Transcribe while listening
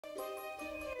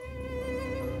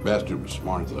Bastard was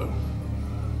smart, though.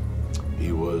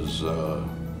 He was,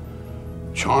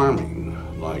 charming,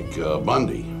 like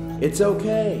Bundy. It's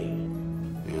okay.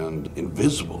 And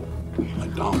invisible,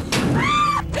 like Dominique.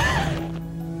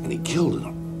 And he killed in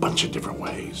a bunch of different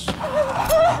ways.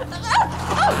 But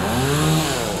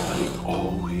he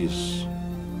always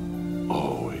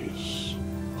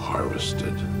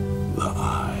harvested the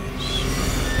eyes.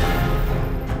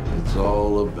 It's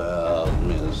all about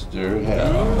Mr.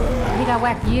 Hell. He got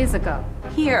whacked years ago.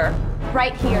 Here,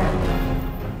 right here.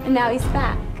 And now he's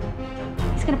back.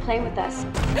 He's gonna play with us.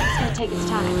 It's gonna take his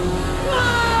time.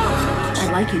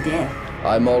 I'd like you dead.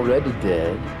 I'm already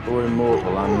dead, or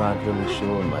immortal, I'm not really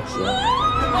sure myself.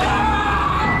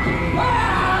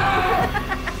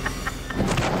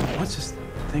 What's this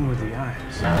thing with the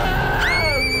eyes?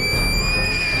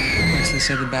 Wesley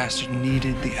said the bastard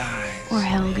needed the eyes. Or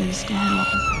hell goes to hell.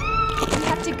 We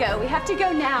have to go. We have to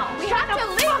go now. We have to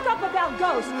fuck up about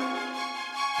ghosts.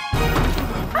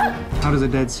 How does a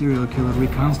dead serial killer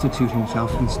reconstitute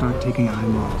himself and start taking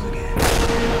eyeballs again?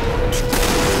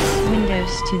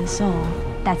 Windows to the soul.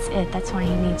 That's it. That's why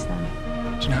he needs them.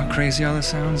 Do you know how crazy all this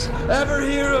sounds? Ever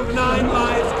hear of 9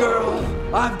 lives, girl?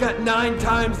 I've got 9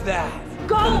 times that.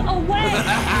 Go away!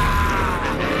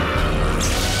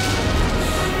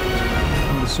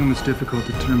 I would assume it's difficult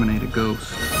to terminate a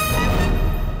ghost.